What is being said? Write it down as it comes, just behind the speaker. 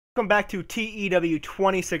Welcome back to TEW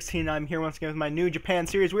 2016. I'm here once again with my New Japan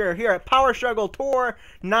series. We are here at Power Struggle Tour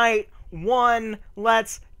Night 1.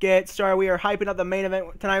 Let's get started. We are hyping up the main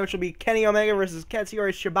event tonight, which will be Kenny Omega versus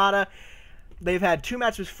Katsuyori Shibata. They've had two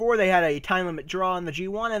matches before. They had a time limit draw in the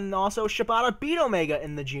G1, and also Shibata beat Omega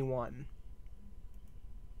in the G1.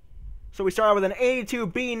 So we start out with an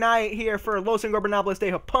 82B night here for Los Ingobernables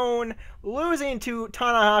de Japón, losing to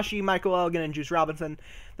Tanahashi, Michael Elgin, and Juice Robinson.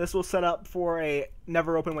 This will set up for a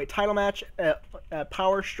never openweight title match at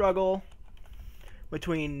Power Struggle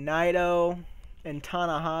between Naito and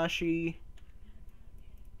Tanahashi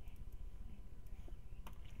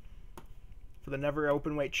for the never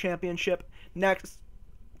openweight championship. Next,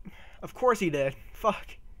 of course he did.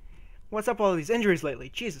 Fuck. What's up with all these injuries lately?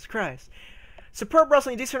 Jesus Christ. Superb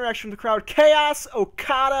wrestling, decent reaction from the crowd. Chaos,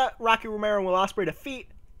 Okada, Rocky Romero, and Will Ospreay defeat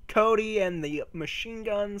Cody and the Machine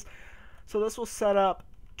Guns. So this will set up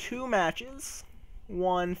two matches.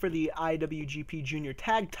 One for the IWGP Junior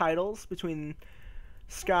Tag titles between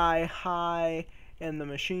Sky High and the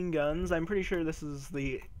Machine Guns. I'm pretty sure this is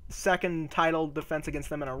the second title defense against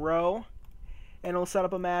them in a row. And it'll set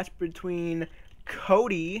up a match between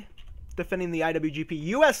Cody defending the IWGP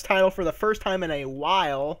US title for the first time in a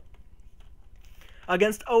while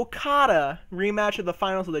against Okada, rematch of the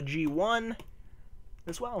finals of the G1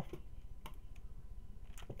 as well.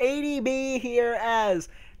 80B here as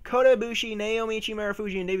Kota Ibushi, Naomichi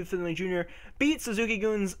Marufuji, and David Finlay Jr. beat Suzuki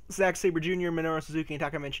Goons, Zack Sabre Jr., Minoru Suzuki, and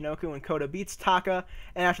Taka Michinoku, and Kota beats Taka.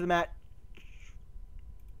 And after the match,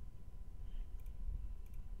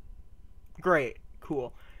 great,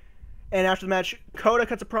 cool. And after the match, Kota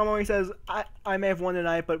cuts a promo. He says, I may have won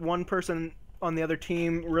tonight, but one person on the other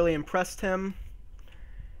team really impressed him,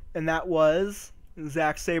 and that was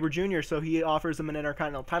Zack Sabre Jr. So he offers him an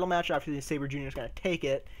Intercontinental title match after the Sabre Jr. is going to take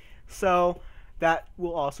it. So that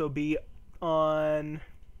will also be on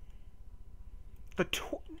the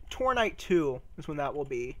Tour Night 2 is when that will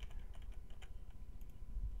be.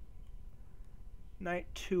 Night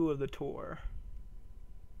 2 of the tour.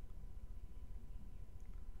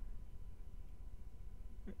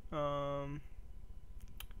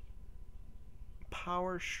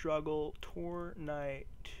 Power Struggle Tour Night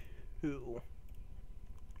 2.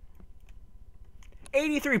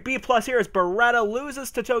 83B plus here as Beretta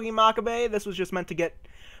loses to Togi Makabe. This was just meant to get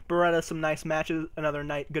Beretta some nice matches, another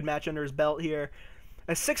good match under his belt here.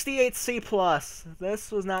 A 68C plus.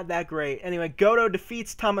 This was not that great. Anyway, Goto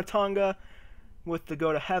defeats Tama Tonga with the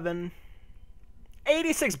Go to Heaven.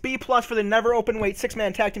 86B plus for the never openweight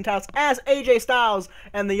six-man tag team titles as AJ Styles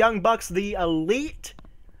and the Young Bucks, the Elite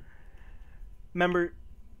member,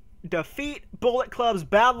 defeat Bullet Club's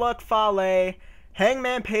Bad Luck Fale,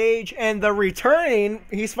 Hangman Page, and the returning,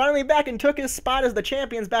 he's finally back and took his spot as the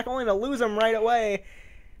champions back, only to lose him right away,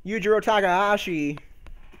 Yujiro Takahashi.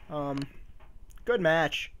 Good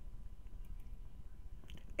match.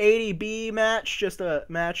 80B match, just a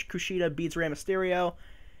match. Kushida beats Rey Mysterio.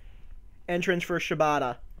 Entrance for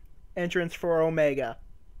Shibata. Entrance for Omega.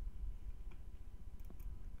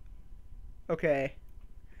 Okay.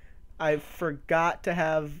 I forgot to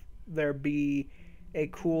have there be a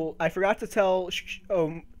cool... I forgot to tell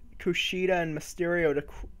Kushida and Mysterio to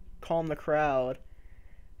calm the crowd.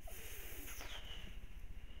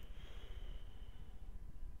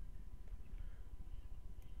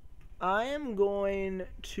 I am going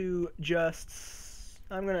to just...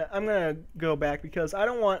 I'm gonna go back because I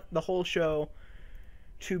don't want the whole show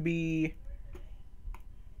to be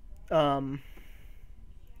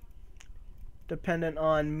dependent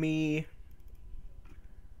on me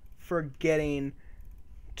forgetting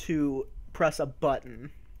to press a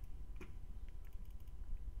button.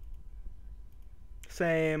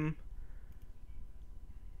 Same.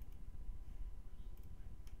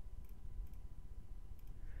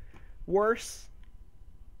 Worse.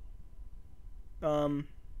 I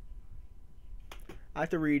have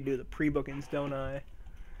to redo the pre-bookings, don't I?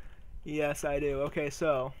 Yes, I do. Okay,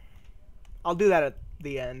 so I'll do that at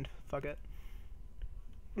the end. Fuck it.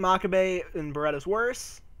 Makabe and Beretta's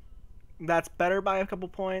worse. That's better by a couple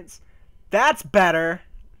points. That's better.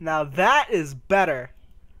 Now that is better.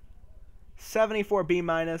 74B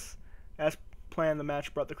minus. As planned, the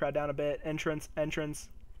match brought the crowd down a bit. Entrance.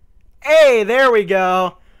 Hey, there we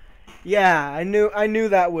go. Yeah, I knew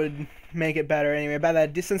that would make it better. Anyway, by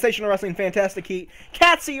that sensational wrestling fantastic heat,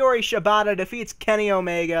 Katsuyori Shibata defeats Kenny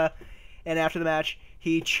Omega, and after the match,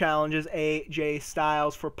 he challenges AJ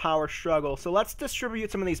Styles for Power Struggle. So let's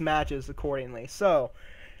distribute some of these matches accordingly. So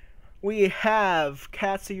we have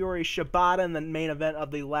Katsuyori Shibata in the main event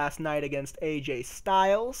of the last night against AJ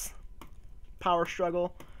Styles. Power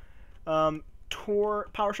Struggle.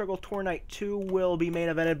 Power Struggle Tour Night 2 will be main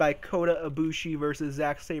evented by Kota Ibushi versus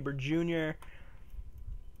Zack Sabre Jr.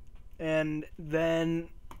 And then,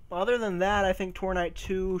 other than that, I think Tour Night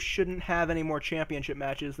 2 shouldn't have any more championship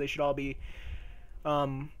matches. They should all be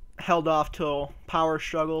held off till Power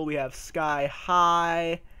Struggle. We have Sky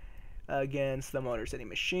High against the Motor City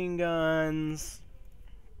Machine Guns.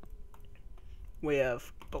 We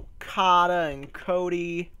have Okada and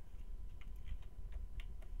Cody.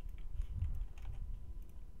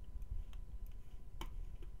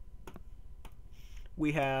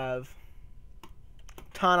 We have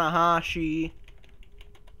Tanahashi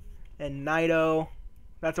and Naito.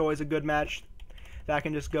 That's always a good match that I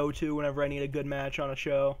can just go to whenever I need a good match on a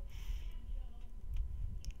show.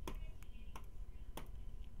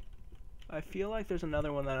 I feel like there's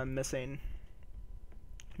another one that I'm missing.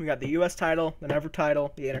 We got the U.S. title, the Never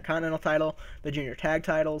title, the Intercontinental title, the Junior Tag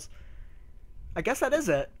titles. I guess that is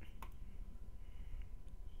it.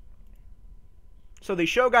 So the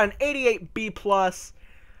show got an 88B+.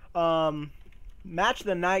 Match of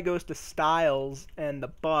the night goes to Styles and the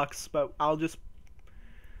Bucks, but I'll just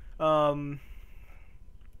tell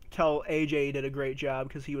AJ did a great job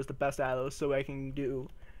because he was the best out of those, so I can do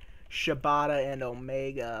Shibata and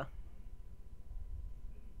Omega.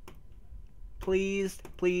 Pleased,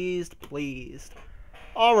 pleased, pleased.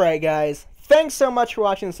 Alright, guys. Thanks so much for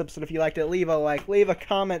watching this episode. If you liked it, leave a like, leave a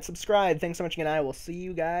comment, subscribe. Thanks so much again. I will see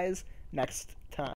you guys next